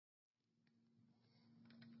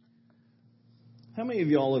How many of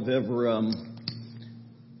y'all have ever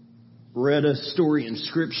read a story in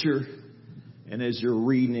Scripture, and as you're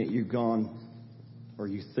reading it, you've gone, or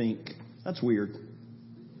you think, that's weird.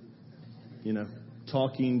 You know,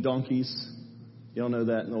 talking donkeys. Y'all know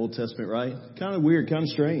that in the Old Testament, right? Kind of weird, kind of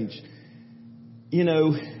strange. You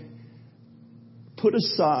know, put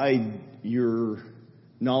aside your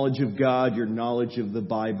knowledge of God, your knowledge of the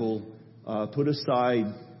Bible. Put aside,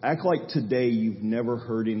 act like today you've never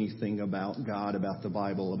heard anything about God, about the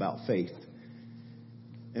Bible, about faith.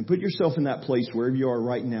 And put yourself in that place wherever you are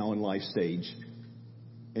right now in life stage.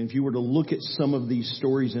 And if you were to look at some of these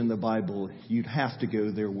stories in the Bible, you'd have to go,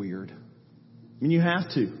 they're weird. I mean, you have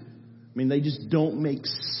to. I mean, they just don't make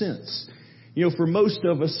sense. You know, for most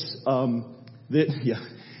of us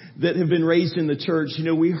that have been raised in the church, you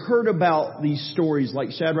know, we heard about these stories like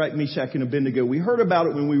Shadrach, Meshach, and Abednego. We heard about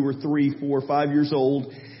it when we were 3, 4, 5 years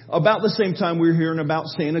old. About the same time we were hearing about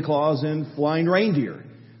Santa Claus and flying reindeer.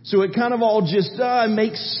 So it kind of all just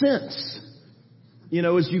makes sense, you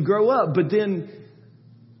know, as you grow up. But then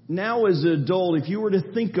now as an adult, if you were to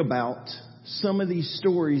think about some of these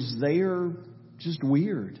stories, they are just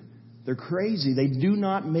weird. They're crazy. They do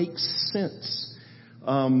not make sense. I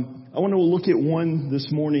want to look at one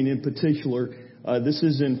this morning in particular. This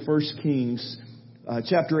is in 1 Kings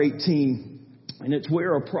chapter 18. And it's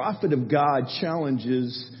where a prophet of God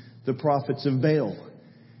challenges the prophets of Baal.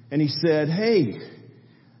 And he said, hey,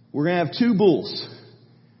 we're going to have 2 bulls.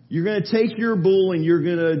 You're going to take your bull and you're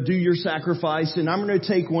going to do your sacrifice. And I'm going to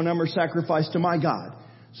take one. I'm going to sacrifice to my God.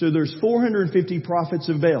 So there's 450 prophets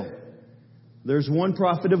of Baal. There's 1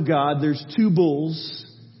 prophet of God. There's 2 bulls.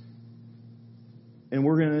 And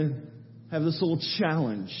we're going to have this little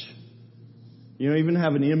challenge. You know, even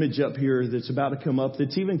have an image up here that's about to come up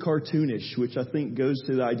that's even cartoonish, which I think goes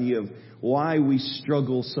to the idea of why we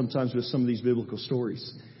struggle sometimes with some of these biblical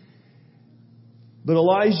stories. But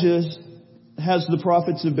Elijah has the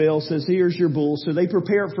prophets of Baal, says, here's your bull. So they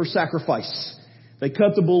prepare it for sacrifice. They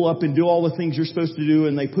cut the bull up and do all the things you're supposed to do,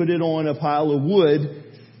 and they put it on a pile of wood.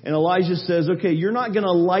 And Elijah says, okay, you're not going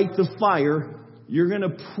to light the fire. You're going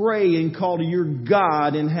to pray and call to your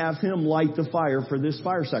God and have him light the fire for this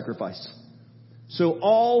fire sacrifice. So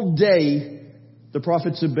all day, the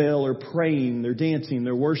prophets of Baal are praying, they're dancing,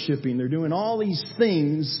 they're worshiping, they're doing all these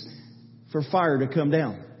things for fire to come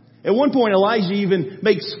down. At one point, Elijah even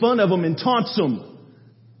makes fun of them and taunts them.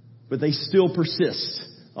 But they still persist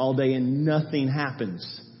all day and nothing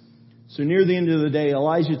happens. So near the end of the day,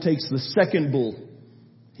 Elijah takes the second bull.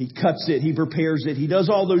 He cuts it, he prepares it, he does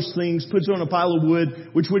all those things, puts it on a pile of wood,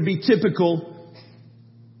 which would be typical.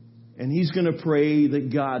 And he's going to pray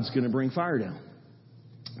that God's going to bring fire down.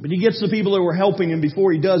 But he gets the people that were helping him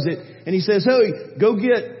before he does it. And he says, hey, go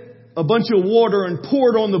get a bunch of water and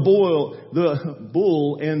pour it on the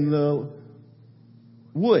bull and the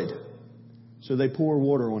wood. So they pour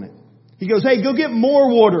water on it. He goes, hey, go get more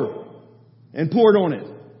water and pour it on it.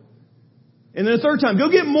 And then the third time, go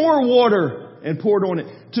get more water and pour it on it.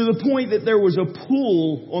 To the point that there was a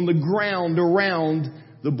pool on the ground around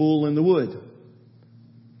the bull and the wood.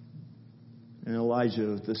 And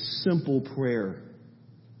Elijah, with a simple prayer,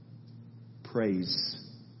 prays.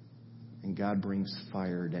 And God brings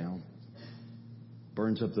fire down.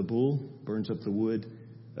 Burns up the bull, burns up the wood,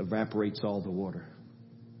 evaporates all the water.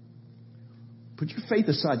 Put your faith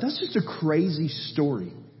aside. That's just a crazy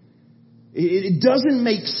story. It doesn't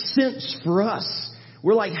make sense for us.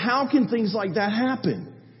 We're like, how can things like that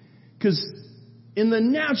happen? Because in the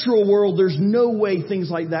natural world, there's no way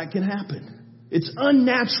things like that can happen. It's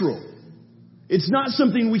unnatural. It's not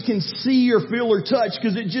something we can see or feel or touch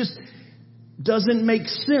because it just doesn't make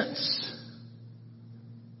sense.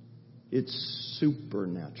 It's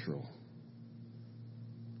supernatural.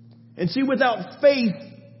 And see, without faith,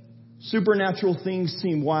 supernatural things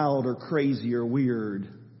seem wild or crazy or weird.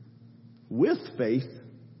 With faith,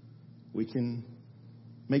 we can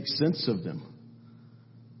make sense of them.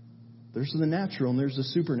 There's the natural and there's the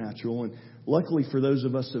supernatural. And luckily for those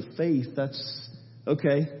of us of faith, that's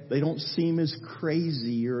okay. They don't seem as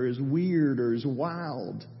crazy or as weird or as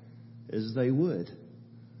wild as they would.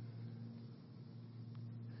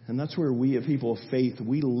 And that's where we, as people of faith,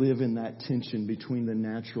 we live in that tension between the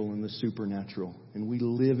natural and the supernatural. And we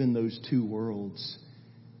live in those two worlds.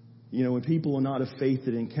 You know, when people are not of faith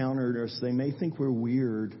that encountered us, they may think we're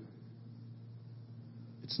weird.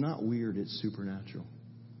 It's not weird, it's supernatural.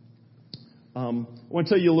 I want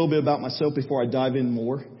to tell you a little bit about myself before I dive in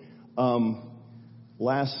more.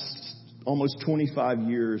 Last almost 25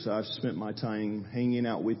 years, I've spent my time hanging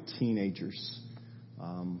out with teenagers.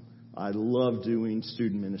 I love doing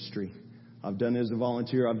student ministry. I've done it as a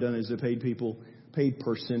volunteer. I've done it as a paid people. paid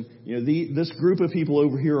person. This group of people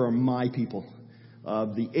over here are my people.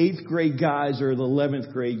 The 8th grade guys or the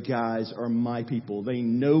 11th grade guys are my people. They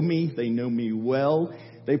know me. They know me well.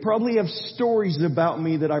 They probably have stories about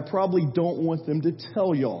me that I probably don't want them to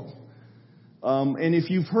tell y'all. And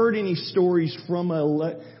if you've heard any stories from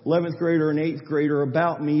an 11th grader or an 8th grader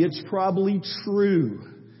about me, it's probably true.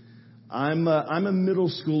 I'm a middle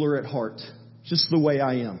schooler at heart, just the way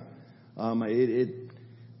I am.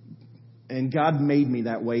 And God made me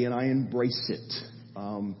that way, and I embrace it.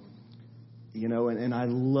 And I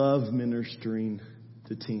love ministering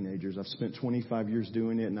to teenagers. I've spent 25 years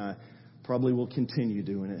doing it, and I probably will continue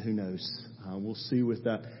doing it. Who knows? We'll see with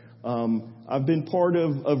that. I've been part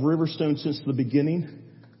of Riverstone since the beginning.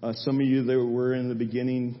 Some of you that were in the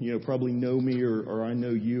beginning, probably know me or I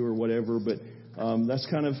know you or whatever, but that's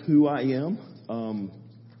kind of who I am.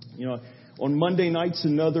 On Monday nights,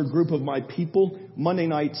 another group of my people. Monday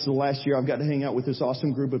nights, the last year, I've got to hang out with this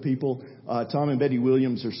awesome group of people. Tom and Betty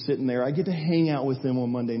Williams are sitting there. I get to hang out with them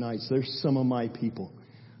on Monday nights. They're some of my people.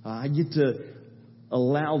 I get to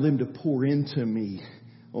allow them to pour into me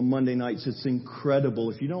on Monday nights. It's incredible.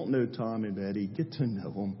 If you don't know Tom and Betty, get to know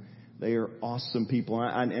them. They are awesome people.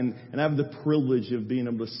 And I have the privilege of being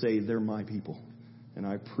able to say they're my people. And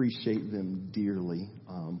I appreciate them dearly.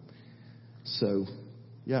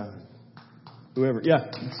 Whoever. Yeah.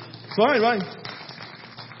 So, all right.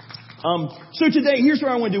 So today, here's what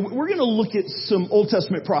I want to do. We're going to look at some Old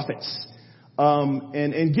Testament prophets,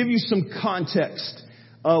 and give you some context.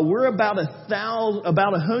 We're about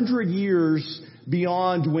 100 years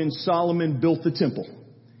beyond when Solomon built the temple.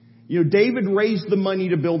 David raised the money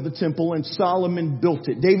to build the temple, and Solomon built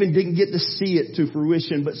it. David didn't get to see it to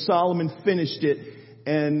fruition, but Solomon finished it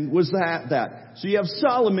and was that. So you have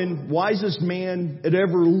Solomon, wisest man that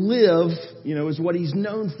ever lived, is what he's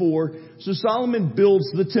known for. So Solomon builds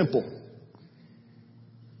the temple.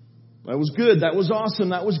 That was good. That was awesome.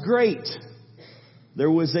 That was great. There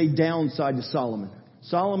was a downside to Solomon.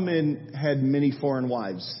 Solomon had many foreign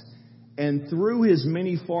wives. And through his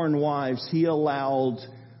many foreign wives, he allowed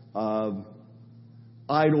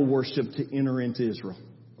idol worship to enter into Israel,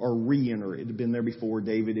 or re-enter. It had been there before.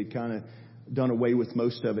 David had kind of done away with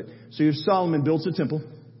most of it. So if Solomon builds a temple,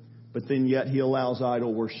 but then yet he allows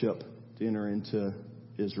idol worship to enter into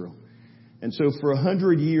Israel. And so for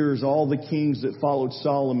 100 years, all the kings that followed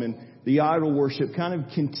Solomon, the idol worship kind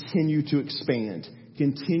of continued to expand,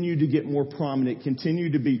 continued to get more prominent,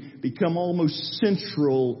 continued to become almost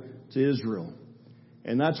central to Israel.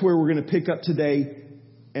 And that's where we're going to pick up today.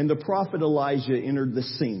 And the prophet Elijah entered the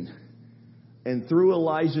scene. And through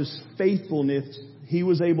Elijah's faithfulness, he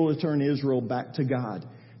was able to turn Israel back to God.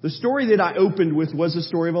 The story that I opened with was the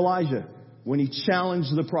story of Elijah, when he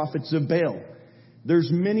challenged the prophets of Baal. There's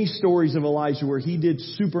many stories of Elijah where he did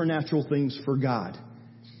supernatural things for God.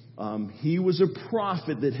 He was a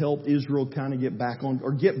prophet that helped Israel kind of get back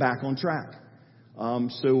on track.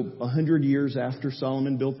 So 100 years after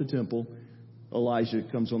Solomon built the temple, Elijah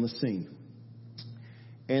comes on the scene.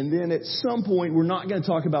 And then at some point, we're not going to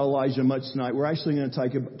talk about Elijah much tonight. We're actually going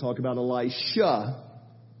to talk about Elisha,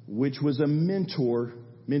 which was a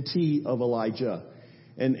mentee of Elijah.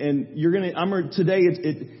 And you're going to, today,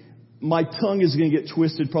 my tongue is going to get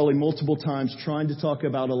twisted probably multiple times trying to talk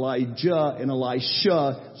about Elijah and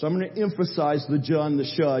Elisha. So I'm going to emphasize the Jah and the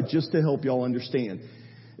Shah just to help y'all understand.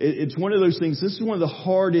 It's one of those things. This is one of the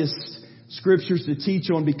hardest scriptures to teach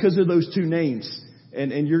on because of those two names.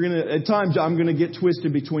 And you're going to, at times I'm going to get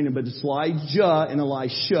twisted between them, but it's Elijah and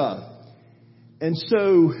Elisha. And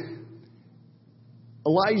so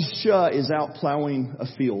Elisha is out plowing a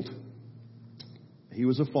field. He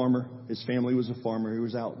was a farmer. His family was a farmer. He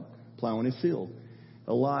was out plowing a field.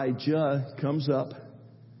 Elijah comes up,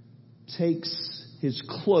 takes his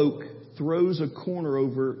cloak, throws a corner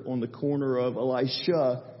over on the corner of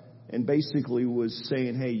Elisha, and basically was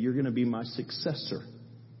saying, hey, you're going to be my successor.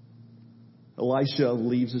 Elisha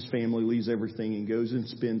leaves his family, leaves everything, and goes and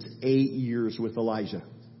spends 8 years with Elijah.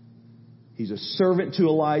 He's a servant to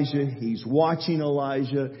Elijah. He's watching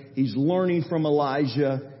Elijah. He's learning from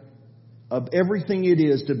Elijah of everything it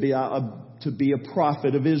is to be a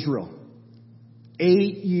prophet of Israel. 8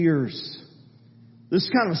 years. This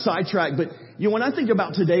is kind of a sidetrack, but when I think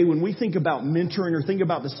about today, when we think about mentoring or think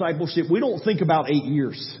about discipleship, we don't think about 8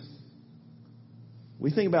 years.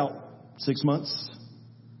 We think about 6 months,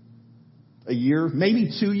 a year, maybe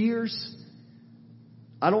 2 years.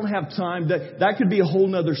 I don't have time. That could be a whole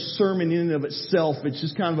nother sermon in and of itself. It's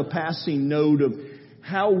just kind of a passing note of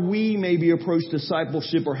how we maybe approach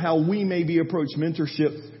discipleship or how we maybe approach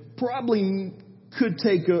mentorship. Probably could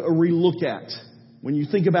take a relook at when you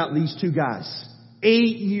think about these two guys.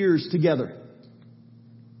 8 years together.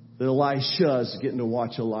 that Elisha's getting to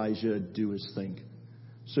watch Elijah do his thing.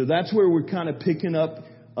 So that's where we're kind of picking up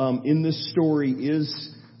in this story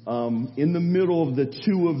is in the middle of the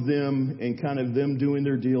two of them and kind of them doing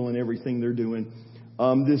their deal and everything they're doing.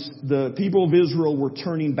 The people of Israel were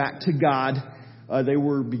turning back to God. They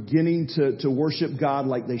were beginning to worship God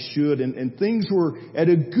like they should, and things were at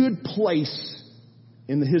a good place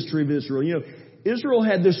in the history of Israel. You know, Israel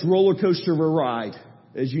had this roller coaster of a ride,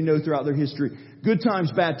 as you know, throughout their history. Good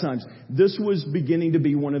times, bad times. This was beginning to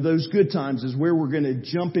be one of those good times, is where we're going to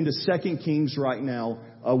jump into 2 Kings right now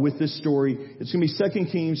with this story. It's going to be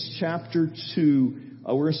 2 Kings chapter 2.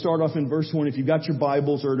 We're going to start off in verse 1 if you've got your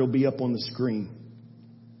Bibles, or it'll be up on the screen.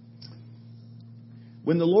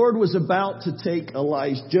 When the Lord was about to take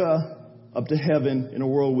Elijah up to heaven in a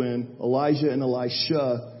whirlwind, Elijah and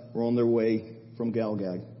Elisha were on their way from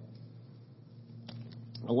Gilgal.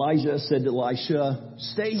 Elijah said to Elisha,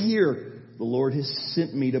 "Stay here. The Lord has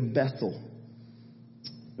sent me to Bethel."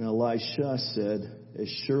 And Elisha said, "As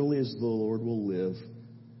surely as the Lord will live,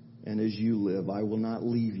 and as you live, I will not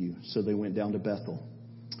leave you." So they went down to Bethel.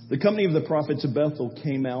 The company of the prophets of Bethel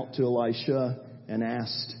came out to Elisha and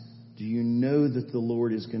asked, "Do you know that the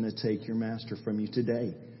Lord is going to take your master from you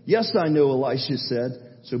today?" "Yes, I know," Elisha said,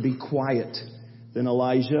 "so be quiet." Then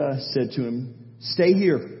Elijah said to him, "Stay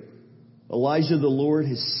here. Elijah, the Lord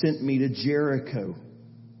has sent me to Jericho."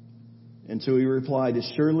 And so he replied, "As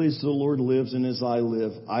surely as the Lord lives and as I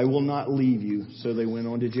live, I will not leave you." So they went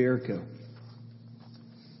on to Jericho.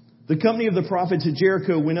 The company of the prophets at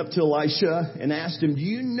Jericho went up to Elisha and asked him, "Do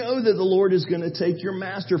you know that the Lord is going to take your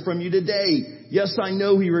master from you today?" "Yes, I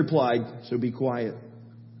know," he replied, "so be quiet."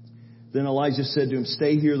 Then Elijah said to him,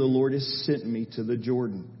 "Stay here, the Lord has sent me to the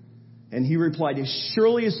Jordan." And he replied, "As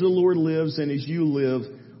surely as the Lord lives and as you live,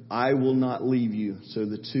 I will not leave you." So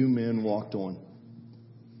the two men walked on.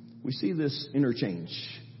 We see this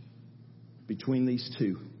interchange between these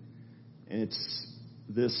two. And it's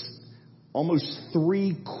this almost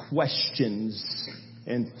 3 questions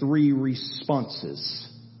and 3 responses.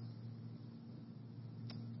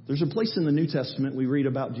 There's a place in the New Testament we read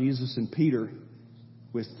about Jesus and Peter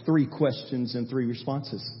with 3 questions and 3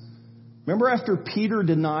 responses. Remember after Peter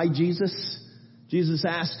denied Jesus? Jesus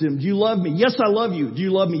asked him, "Do you love me?" "Yes, I love you." "Do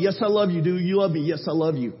you love me?" "Yes, I love you." "Do you love me?" "Yes, I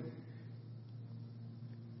love you."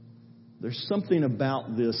 There's something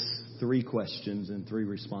about this 3 questions and 3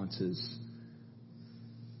 responses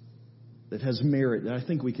that has merit that I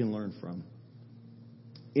think we can learn from.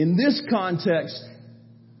 In this context,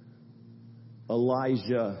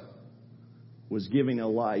 Elijah was giving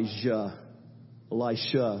Elisha,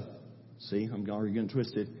 see, I'm already getting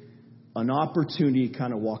twisted, an opportunity to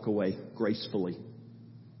kind of walk away gracefully.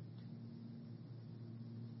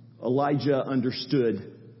 Elijah understood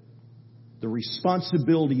the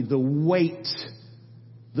responsibility, the weight,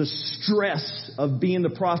 the stress of being the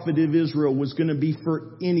prophet of Israel was going to be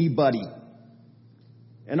for anybody.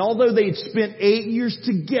 And although they had spent 8 years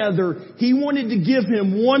together, he wanted to give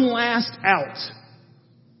him one last out.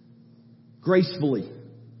 Gracefully.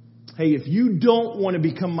 "Hey, if you don't want to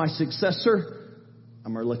become my successor,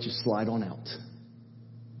 I'm going to let you slide on out."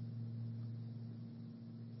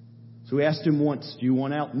 So he asked him once, "Do you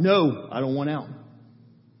want out?" "No, I don't want out."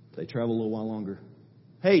 They travel a little while longer.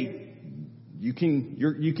 "Hey, you can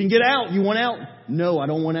get out. You want out?" "No, I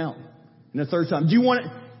don't want out." And the third time, "Do you want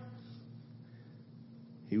it?"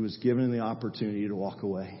 He was given the opportunity to walk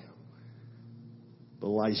away. But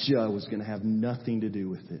Elisha was going to have nothing to do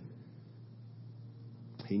with it.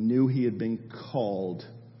 He knew he had been called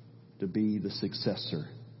to be the successor,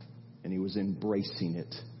 and he was embracing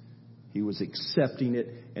it. He was accepting it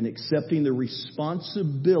and accepting the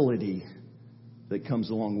responsibility that comes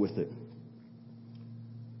along with it.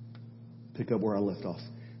 Pick up where I left off.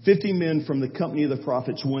 50 men from the company of the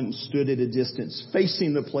prophets went and stood at a distance,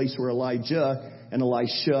 facing the place where Elijah and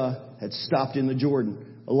Elisha had stopped in the Jordan.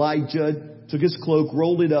 Elijah took his cloak,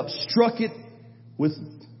 rolled it up, struck the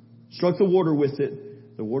water with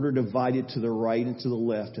it. The water divided to the right and to the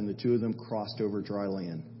left, and the two of them crossed over dry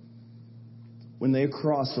land. When they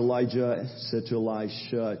crossed, Elijah said to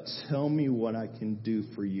Elisha, "Tell me what I can do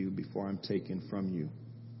for you before I'm taken from you."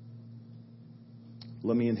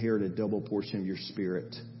 "Let me inherit a double portion of your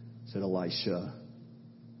spirit," said Elisha.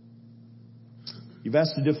 "You've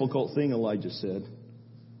asked a difficult thing," Elijah said.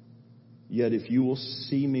 "Yet if you will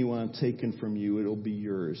see me when I'm taken from you, it'll be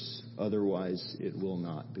yours. Otherwise, it will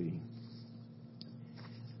not be."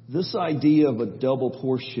 This idea of a double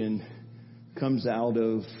portion comes out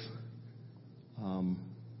of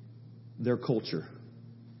their culture.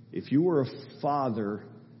 If you were a father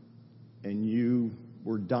and you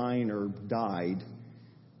were dying or died,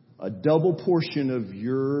 a double portion of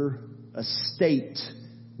your estate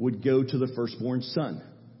would go to the firstborn son.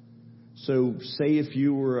 So say if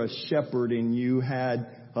you were a shepherd and you had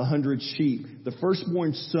 100 sheep, the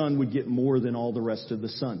firstborn son would get more than all the rest of the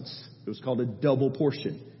sons. It was called a double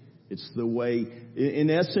portion. It's the way, in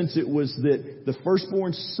essence, it was that the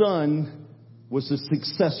firstborn son was the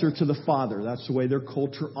successor to the father. That's the way their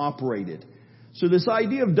culture operated. So this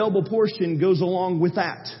idea of double portion goes along with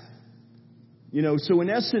that. So in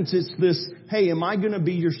essence, it's this, hey, am I going to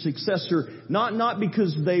be your successor? Not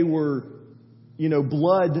because they were,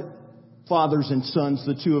 blood fathers and sons,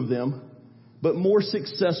 the two of them, but more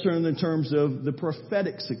successor in the terms of the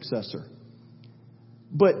prophetic successor.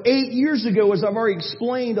 But 8 years ago, as I've already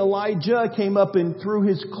explained, Elijah came up and threw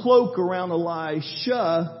his cloak around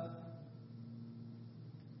Elisha,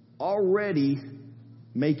 already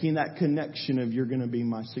making that connection of you're going to be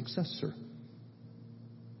my successor.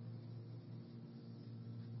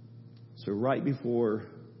 So right before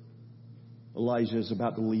Elijah is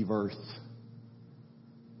about to leave earth,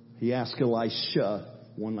 he asked Elisha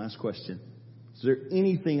one last question. Is there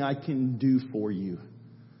anything I can do for you?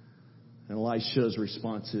 And Elisha's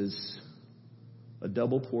response is a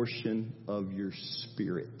double portion of your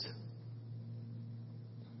spirit.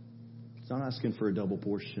 He's not asking for a double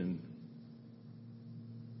portion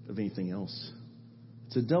of anything else.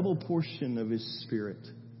 It's a double portion of his spirit.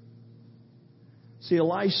 See,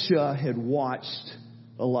 Elisha had watched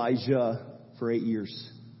Elijah for 8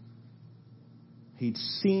 years. He'd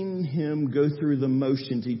seen him go through the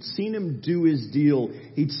motions. He'd seen him do his deal.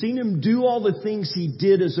 He'd seen him do all the things he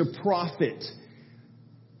did as a prophet.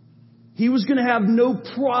 He was going to have no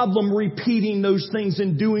problem repeating those things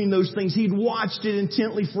and doing those things. He'd watched it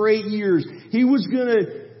intently for 8 years. He was going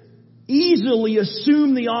to easily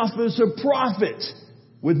assume the office of prophet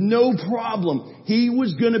with no problem. He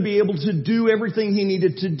was going to be able to do everything he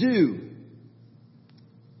needed to do.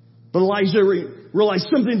 But Elijah realized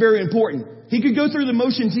something very important. He could go through the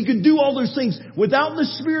motions. He could do all those things. Without the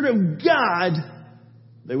Spirit of God,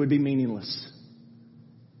 they would be meaningless.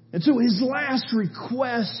 And so his last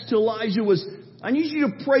request to Elijah was, I need you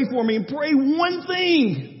to pray for me and pray one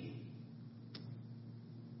thing.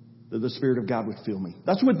 That the Spirit of God would fill me.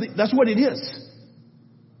 That's what it is.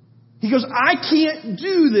 He goes, I can't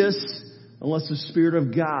do this unless the Spirit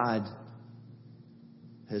of God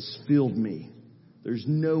has filled me. There's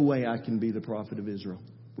no way I can be the prophet of Israel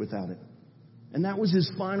without it. And that was his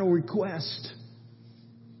final request.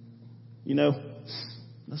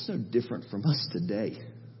 That's no different from us today.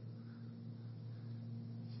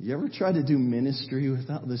 You ever try to do ministry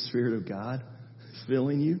without the Spirit of God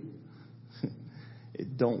filling you?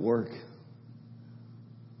 It don't work.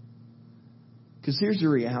 Because here's the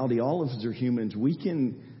reality. All of us are humans. We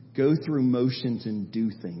can go through motions and do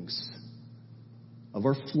things of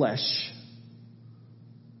our flesh.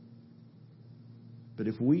 But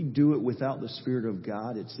if we do it without the Spirit of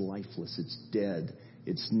God, it's lifeless. It's dead.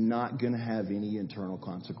 It's not going to have any internal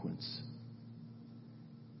consequence.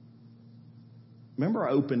 Remember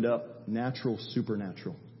I opened up natural,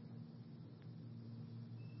 supernatural.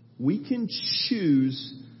 We can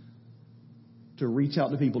choose to reach out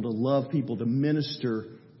to people, to love people, to minister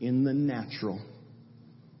in the natural.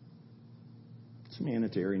 It's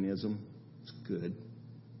humanitarianism. It's good.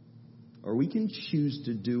 Or we can choose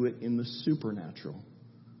to do it in the supernatural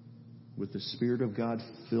with the Spirit of God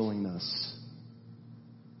filling us.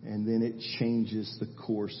 And then it changes the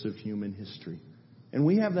course of human history. And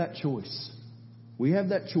we have that choice. We have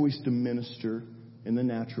that choice to minister in the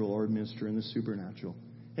natural or minister in the supernatural.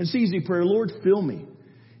 And it's easy prayer. Lord, fill me.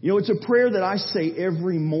 It's a prayer that I say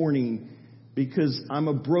every morning because I'm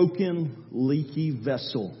a broken, leaky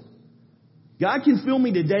vessel. God can fill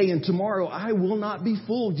me today, and tomorrow I will not be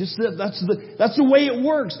full. That's the way it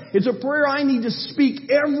works. It's a prayer I need to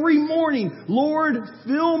speak every morning. Lord,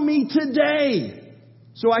 fill me today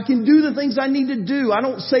so I can do the things I need to do. I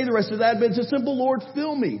don't say the rest of that, but it's a simple, Lord,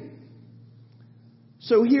 fill me.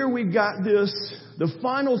 So here we've got this. The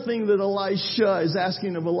final thing that Elisha is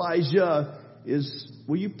asking of Elijah is,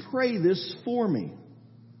 will you pray this for me?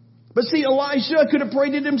 But see, Elisha could have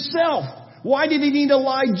prayed it himself. Why did he need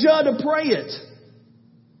Elijah to pray it?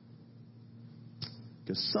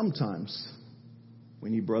 Because sometimes we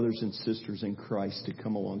need brothers and sisters in Christ to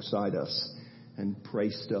come alongside us and pray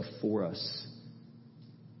stuff for us.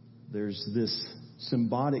 There's this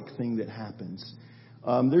symbolic thing that happens.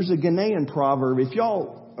 There's a Ghanaian proverb. If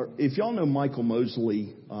y'all know Michael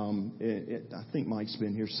Mosley, I think Mike's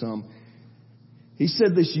been here some. He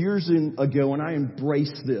said this years ago, and I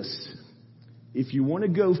embrace this. If you want to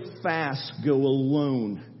go fast, go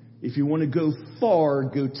alone. If you want to go far,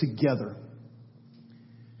 go together.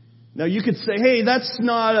 Now you could say, hey, that's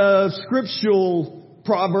not a scriptural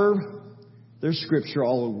proverb. There's scripture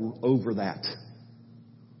all over that.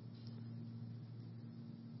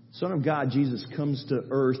 Son of God, Jesus, comes to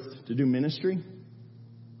earth to do ministry.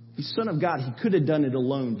 He's Son of God. He could have done it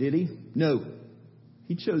alone, did he? No.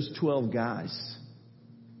 He chose 12 guys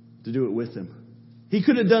to do it with him. He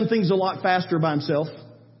could have done things a lot faster by himself.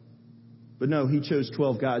 But no, he chose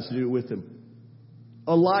 12 guys to do it with him.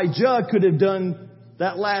 Elijah could have done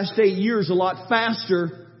that last 8 years a lot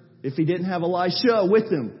faster if he didn't have Elisha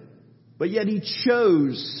with him. But yet he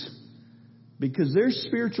chose, because there's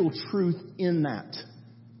spiritual truth in that.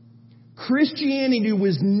 Christianity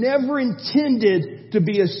was never intended to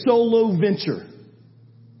be a solo venture.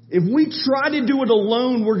 If we try to do it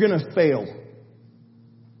alone, we're going to fail.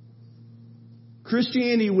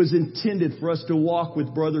 Christianity was intended for us to walk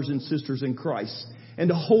with brothers and sisters in Christ and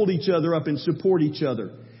to hold each other up and support each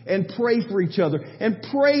other and pray for each other and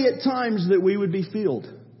pray at times that we would be filled.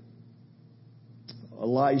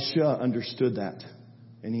 Elisha understood that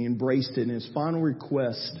and he embraced it, and his final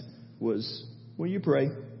request was, will you pray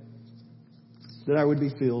that I would be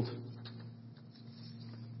filled?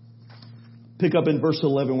 Pick up in verse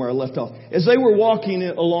 11 where I left off. As they were walking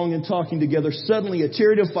along and talking together, suddenly a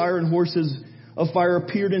chariot of fire and horses of fire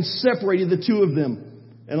appeared and separated the two of them.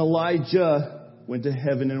 And Elijah went to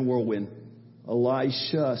heaven in a whirlwind.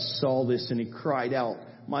 Elisha saw this and he cried out,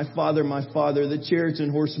 my father, the chariots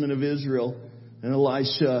and horsemen of Israel. And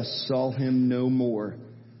Elisha saw him no more.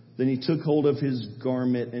 Then he took hold of his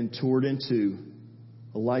garment and tore it in two.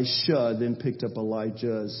 Elisha then picked up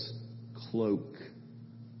Elijah's cloak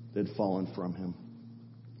that had fallen from him.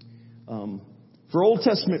 For Old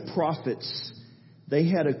Testament prophets, they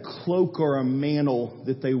had a cloak or a mantle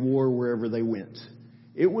that they wore wherever they went.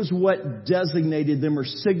 It was what designated them or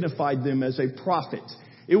signified them as a prophet.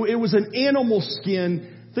 It was an animal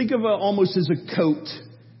skin. Think of it almost as a coat,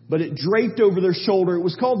 but it draped over their shoulder. It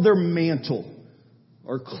was called their mantle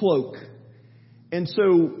or cloak. And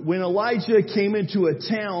so when Elijah came into a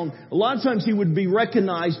town, a lot of times he would be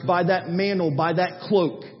recognized by that mantle, by that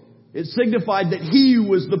cloak. It signified that he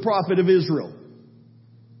was the prophet of Israel.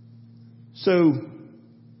 So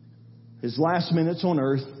his last minutes on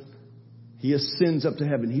earth, he ascends up to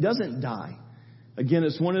heaven. He doesn't die. Again,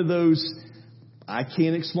 it's one of those, I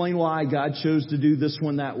can't explain why God chose to do this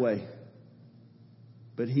one that way.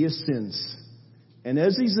 But he ascends. And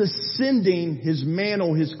as he's ascending, his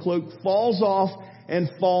mantle, his cloak falls off and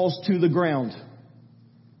falls to the ground.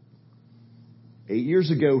 8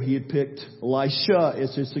 years ago, he had picked Elisha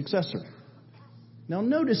as his successor. Now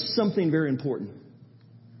notice something very important.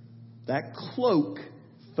 That cloak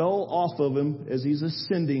fell off of him as he's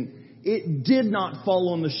ascending. It did not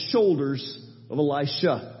fall on the shoulders of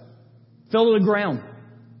Elisha. It fell to the ground.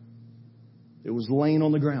 It was laying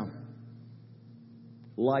on the ground.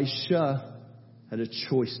 Elisha had a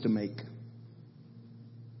choice to make.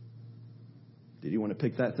 Did he want to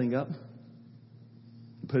pick that thing up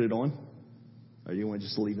and put it on? Or do you want to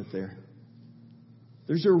just leave it there?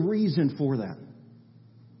 There's a reason for that.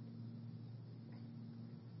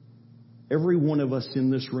 Every one of us in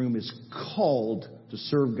this room is called to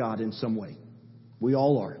serve God in some way. We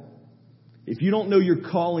all are. If you don't know your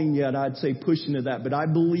calling yet, I'd say push into that. But I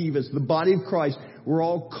believe as the body of Christ, we're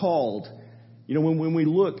all called. You know, when we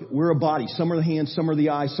look, we're a body. Some are the hands, some are the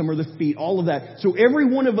eyes, some are the feet, all of that. So every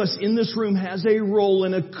one of us in this room has a role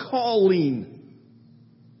and a calling.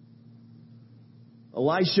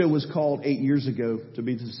 Elisha was called 8 years ago to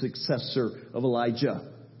be the successor of Elijah.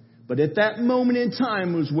 But at that moment in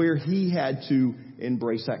time was where he had to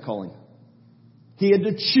embrace that calling. He had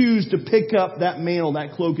to choose to pick up that mantle,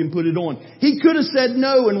 that cloak, and put it on. He could have said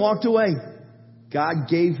no and walked away. God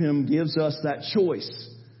gives us that choice.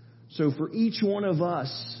 So for each one of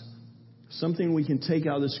us, something we can take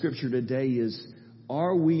out of the scripture today is,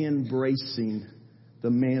 are we embracing the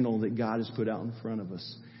mantle that God has put out in front of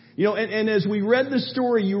us? You know, and as we read the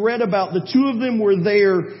story, you read about the two of them were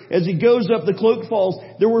there. As he goes up, the cloak falls.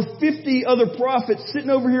 There were 50 other prophets sitting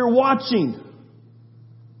over here watching.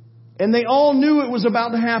 And they all knew it was about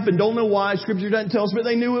to happen. Don't know why. Scripture doesn't tell us, but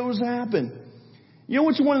they knew it was to happen. You know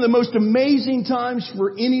what's one of the most amazing times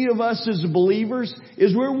for any of us as believers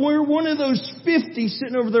is we're one of those 50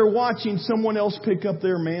 sitting over there watching someone else pick up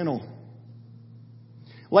their mantle.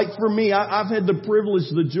 Like for me, I've had the privilege,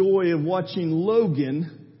 the joy of watching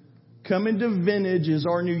Logan come into Vintage as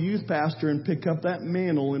our new youth pastor and pick up that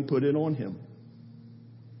mantle and put it on him.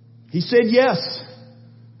 He said yes.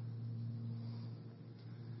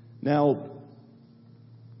 Now,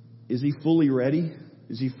 is he fully ready?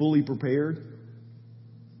 Is he fully prepared?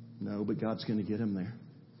 No, but God's going to get him there.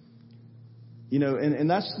 And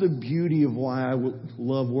that's the beauty of why I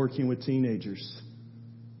love working with teenagers.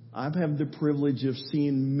 I've had the privilege of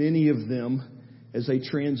seeing many of them as they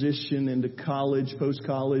transition into college,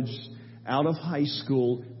 post-college, out of high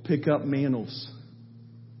school, pick up mantles.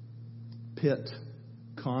 Pitt,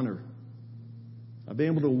 Connor. I've been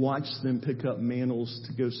able to watch them pick up mantles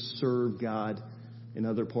to go serve God in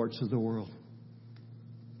other parts of the world.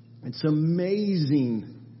 It's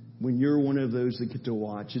amazing when you're one of those that get to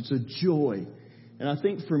watch. It's a joy. And I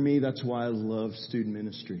think for me, that's why I love student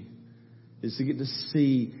ministry, is to get to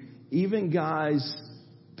see even guys,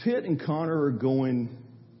 Pitt and Connor are going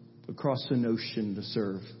across an ocean to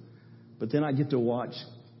serve. But then I get to watch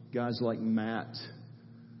guys like Matt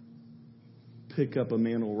pick up a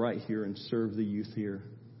mantle right here and serve the youth here,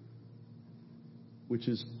 which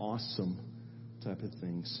is awesome type of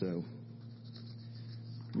thing. So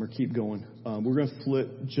I'm going to keep going. We're going to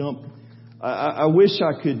jump. I wish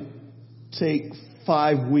I could take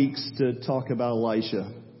 5 weeks to talk about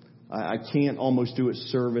Elisha. I can't almost do it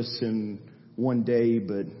service in one day,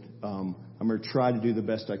 but I'm going to try to do the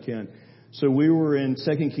best I can. So we were in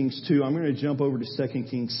 2 Kings 2. I'm going to jump over to 2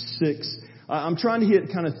 Kings 6. I'm trying to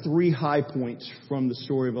hit kind of 3 high points from the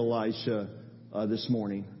story of Elisha this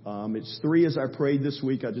morning. It's 3 as I prayed this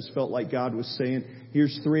week. I just felt like God was saying,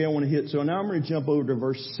 here's 3 I want to hit. So now I'm going to jump over to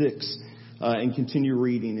verse 6 and continue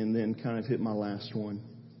reading and then kind of hit my last one.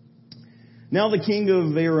 Now the king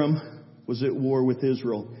of Aram was at war with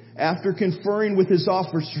Israel. After conferring with his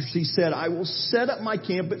officers, he said, I will set up my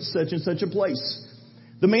camp at such and such a place.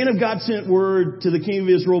 The man of God sent word to the king of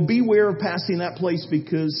Israel, beware of passing that place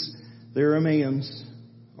because the Arameans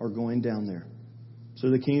are going down there. So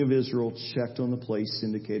the king of Israel checked on the place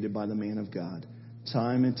indicated by the man of God.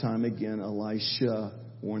 Time and time again, Elisha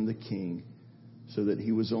warned the king so that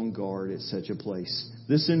he was on guard at such a place.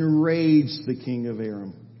 This enraged the king of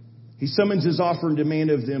Aram. He summons his offer and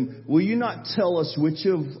demanded of them, will you not tell us which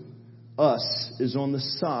of us is on the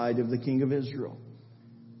side of the king of Israel?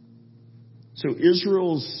 So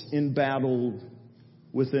Israel's in battle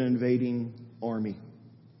with an invading army.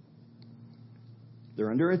 They're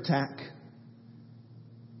under attack.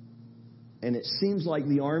 And it seems like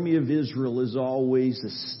the army of Israel is always a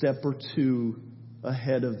step or 2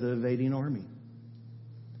 ahead of the invading army.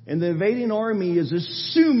 And the invading army is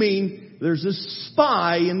assuming there's a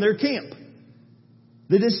spy in their camp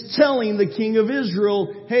that is telling the king of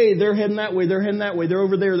Israel, hey, they're heading that way, they're heading that way, they're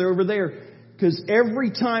over there, they're over there. Because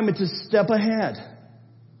every time it's a step ahead.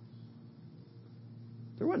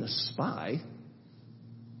 There wasn't a spy.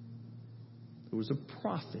 There was a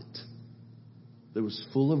prophet that was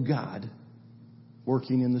full of God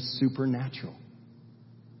working in the supernatural.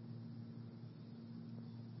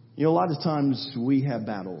 A lot of times we have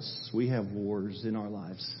battles. We have wars in our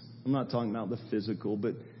lives. I'm not talking about the physical,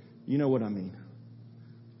 but you know what I mean.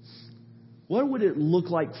 What would it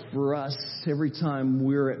look like for us every time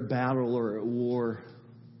we're at battle or at war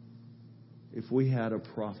if we had a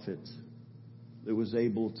prophet that was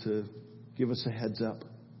able to give us a heads up?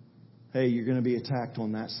 Hey, you're going to be attacked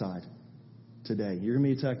on that side today. You're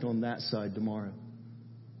going to be attacked on that side tomorrow.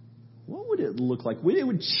 What would it look like? It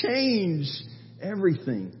would change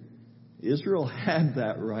everything. Israel had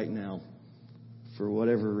that right now for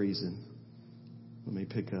whatever reason. Let me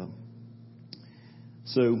pick up.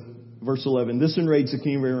 So, verse 11. This enraged the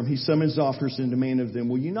king of Aram. He summons officers and demanded of them,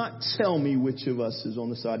 will you not tell me which of us is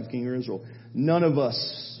on the side of King of Israel? None of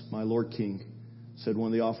us, my lord king, said one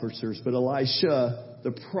of the officers. But Elisha,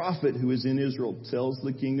 the prophet who is in Israel, tells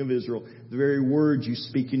the king of Israel the very words you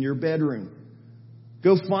speak in your bedroom.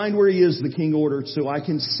 Go find where he is, the king ordered, so I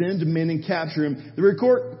can send men and capture him. The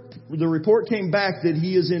report came back that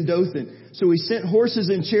he is in Dothan. So he sent horses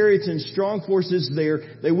and chariots and strong forces there.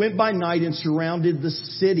 They went by night and surrounded the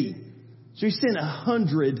city. So he sent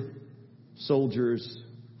 100 soldiers,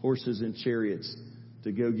 horses, and chariots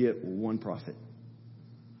to go get one prophet.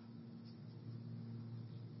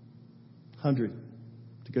 100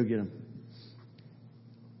 to go get him.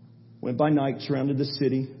 Went by night, surrounded the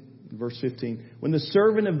city. Verse 15. When the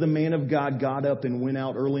servant of the man of God got up and went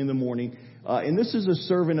out early in the morning, and this is a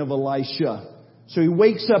servant of Elisha. So he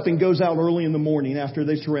wakes up and goes out early in the morning after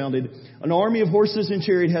they surrounded. An army of horses and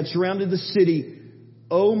chariot had surrounded the city.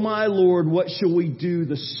 Oh my Lord, what shall we do?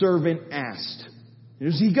 The servant asked.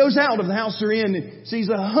 As he goes out of the house they're in and sees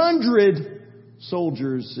 100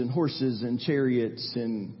 soldiers and horses and chariots,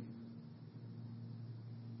 and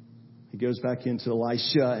he goes back into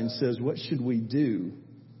Elisha and says, what should we do?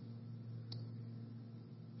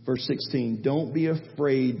 Verse 16, don't be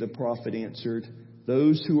afraid, the prophet answered.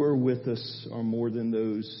 Those who are with us are more than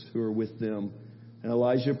those who are with them. And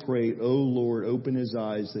Elijah prayed, O Lord, open his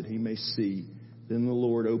eyes that he may see. Then the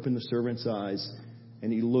Lord opened the servant's eyes,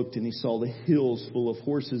 and he looked and he saw the hills full of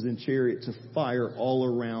horses and chariots of fire all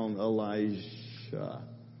around Elisha.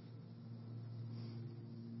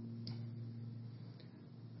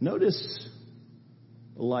 Notice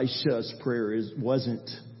Elisha's prayer wasn't,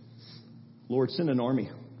 Lord, send an army.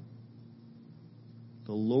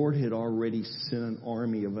 The Lord had already sent an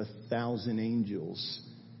army of 1,000 angels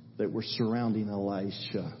that were surrounding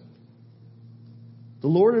Elisha. The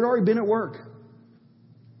Lord had already been at work.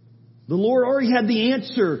 The Lord already had the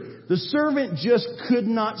answer. The servant just could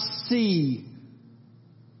not see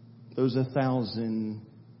those 1,000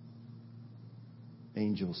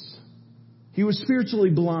 angels. He was spiritually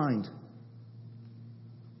blind.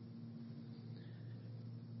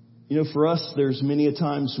 You know, for us, there's many a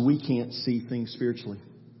times we can't see things spiritually.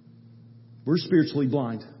 We're spiritually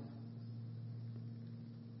blind.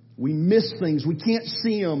 We miss things. We can't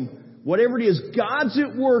see them. Whatever it is, God's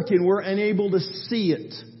at work and we're unable to see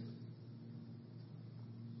it.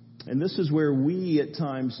 And this is where we at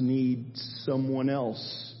times need someone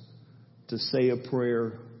else to say a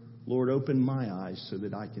prayer, Lord, open my eyes so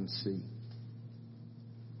that I can see.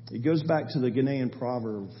 It goes back to the Ghanaian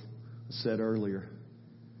proverb I said earlier.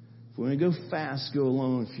 If you want to go fast, go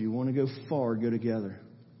alone. If you want to go far, go together.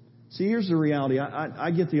 See, here's the reality.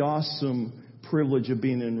 I get the awesome privilege of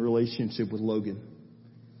being in a relationship with Logan.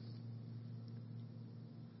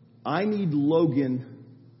 I need Logan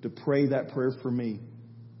to pray that prayer for me.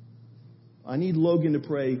 I need Logan to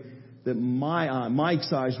pray that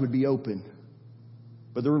Mike's eyes would be open.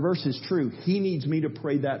 But the reverse is true. He needs me to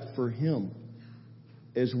pray that for him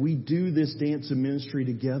as we do this dance of ministry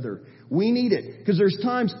together. We need it. Because there's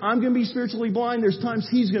times I'm going to be spiritually blind. There's times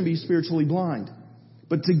he's going to be spiritually blind.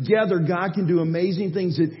 But together, God can do amazing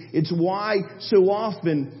things. It's why so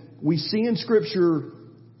often we see in Scripture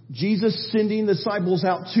Jesus sending the disciples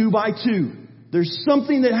out 2 by 2. There's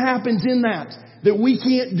something that happens in that we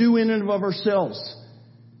can't do in and of ourselves.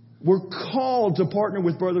 We're called to partner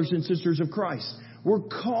with brothers and sisters of Christ. We're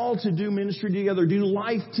called to do ministry together, do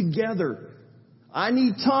life together. I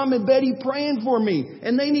need Tom and Betty praying for me,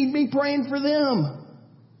 and they need me praying for them.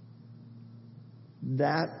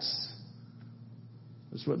 That's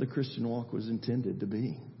what the Christian walk was intended to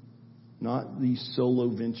be. Not these solo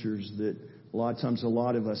ventures that a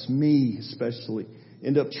lot of us, me especially,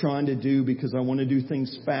 end up trying to do because I want to do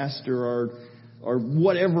things faster or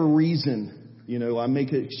whatever reason, I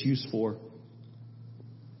make an excuse for.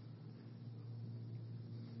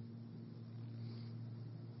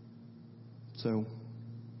 So,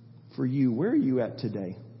 for you, where are you at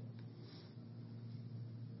today?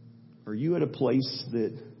 Are you at a place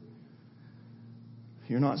that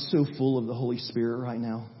you're not so full of the Holy Spirit right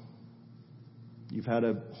now? You've had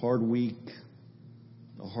a hard week,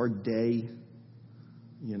 a hard day,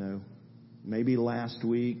 maybe last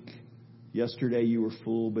week, yesterday you were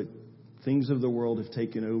full, but things of the world have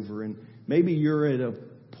taken over, and maybe you're at a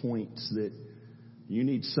point that you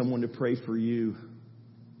need someone to pray for you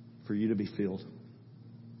to be filled.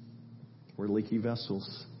 We're leaky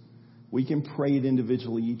vessels. We can pray it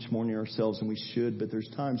individually each morning ourselves, and we should, but there's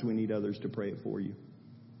times we need others to pray it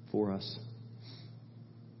for us.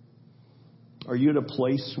 Are you at a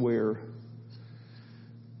place where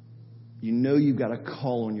you've got a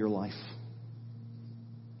call on your life,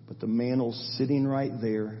 but the mantle's sitting right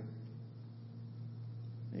there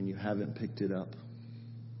and you haven't picked it up?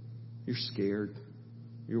 You're scared.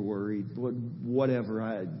 You're worried. Whatever.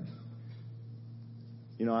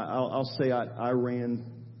 I'll say I ran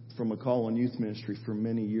from a call on youth ministry for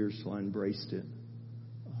many years till I embraced it.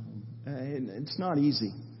 And it's not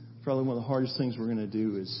easy. Probably one of the hardest things we're going to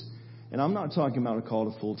do is, and I'm not talking about a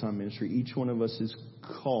call to full-time ministry. Each one of us is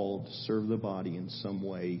called to serve the body in some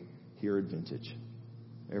way here at Vintage.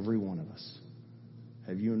 Every one of us.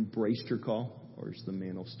 Have you embraced your call, or is the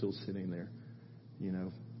mantle still sitting there?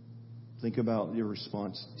 Think about your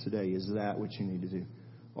response today. Is that what you need to do?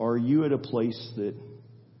 Are you at a place that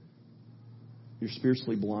you're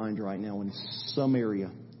spiritually blind right now in some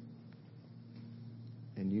area,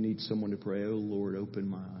 and you need someone to pray, oh Lord, open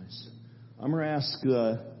my eyes? I'm going to ask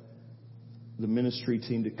the ministry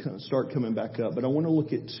team to start coming back up, but I want to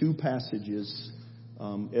look at 2 passages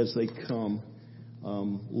as they come.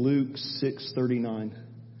 Luke 6:39.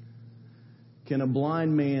 Can a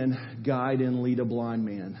blind man guide and lead a blind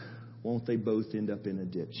man? Won't they both end up in a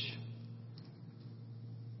ditch?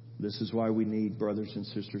 This is why we need brothers and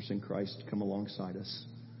sisters in Christ to come alongside us.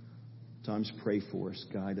 Times pray for us,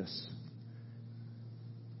 guide us.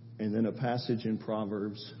 And then a passage in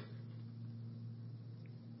Proverbs.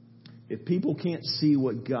 If people can't see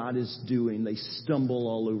what God is doing, they stumble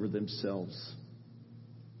all over themselves.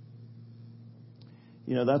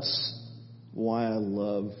 That's why I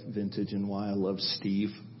love vintage and why I love Steve.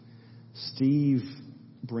 Steve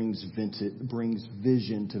brings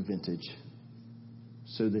vision to vintage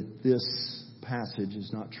so that this passage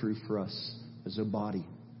is not true for us as a body.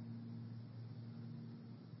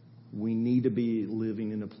 We need to be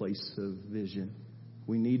living in a place of vision.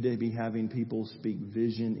 We need to be having people speak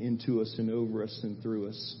vision into us and over us and through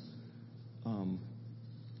us.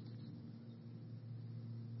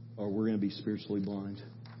 Or we're going to be spiritually blind.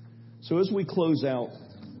 So as we close out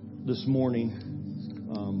this morning,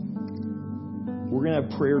 we're going to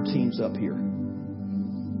have prayer teams up here.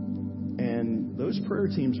 And those prayer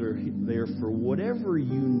teams are there for whatever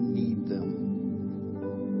you need them.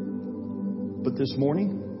 But this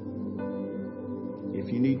morning,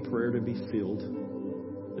 if you need prayer to be filled,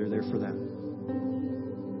 they're there for that.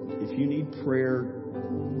 If you need prayer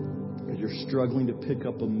because you're struggling to pick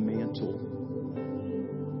up a mantle,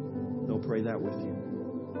 they'll pray that with you.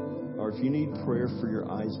 Or if you need prayer for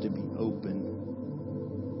your eyes to be open,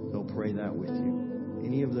 they'll pray that with you.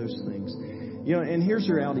 Any of those things. And here's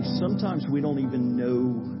the reality. Sometimes we don't even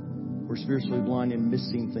know we're spiritually blind and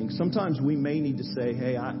missing things. Sometimes we may need to say,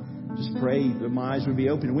 hey, I just pray that my eyes would be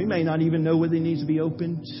open. We may not even know what they need to be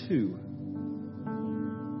open to.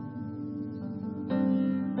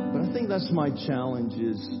 But I think that's my challenge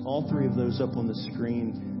is all three of those up on the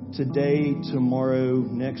screen. Today, tomorrow,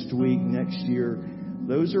 next week, next year.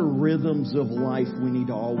 Those are rhythms of life we need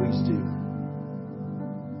to always do.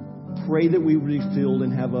 Pray that we would be filled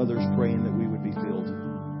and have others praying that we would be filled.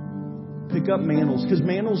 Pick up mantles, because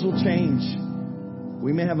mantles will change.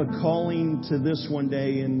 We may have a calling to this one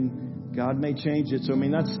day and God may change it. So,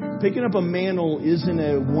 that's picking up a mantle isn't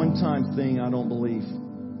a one-time thing, I don't believe.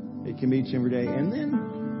 It can be each and every day. And then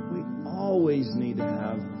we always need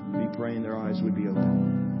to be praying their eyes would be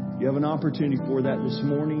open. You have an opportunity for that this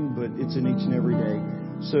morning, but it's in each and every day.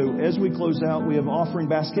 So as we close out, we have offering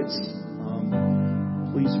baskets.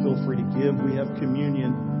 Please feel free to give. We have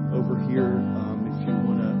communion over here if you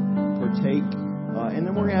want to partake. And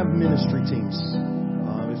then we're going to have ministry teams.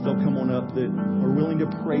 If they'll come on up that are willing to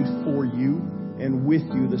pray for you and with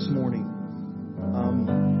you this morning.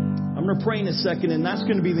 I'm going to pray in a second, and that's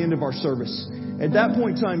going to be the end of our service. At that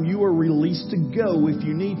point in time, you are released to go if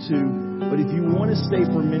you need to. But if you want to stay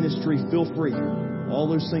for ministry, feel free. All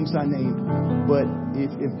those things I named. But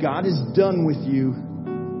if God is done with you,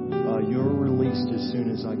 you're released as soon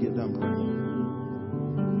as I get done praying.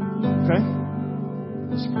 Okay?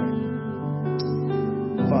 Let's pray.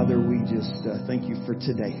 Father, we just thank you for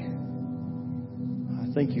today. I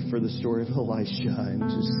thank you for the story of Elisha. And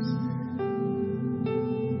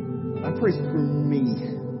I pray for me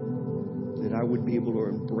that I would be able to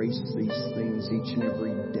embrace these things each and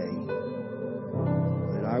every day.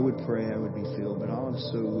 That I would pray, I would be filled. But I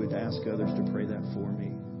also would ask others to pray that for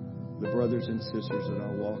me. The brothers and sisters that I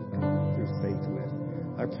walk through faith with.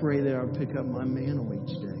 I pray that I would pick up my mantle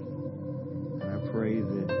each day. And I pray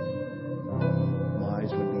that my eyes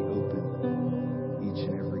would be open each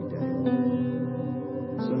and every day.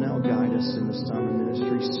 So now guide us in this time of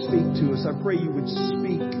ministry. Speak to us. I pray you would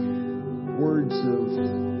speak words of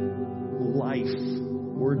life,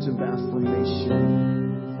 words of affirmation,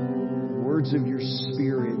 words of your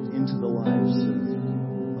Spirit into the lives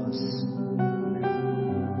of us.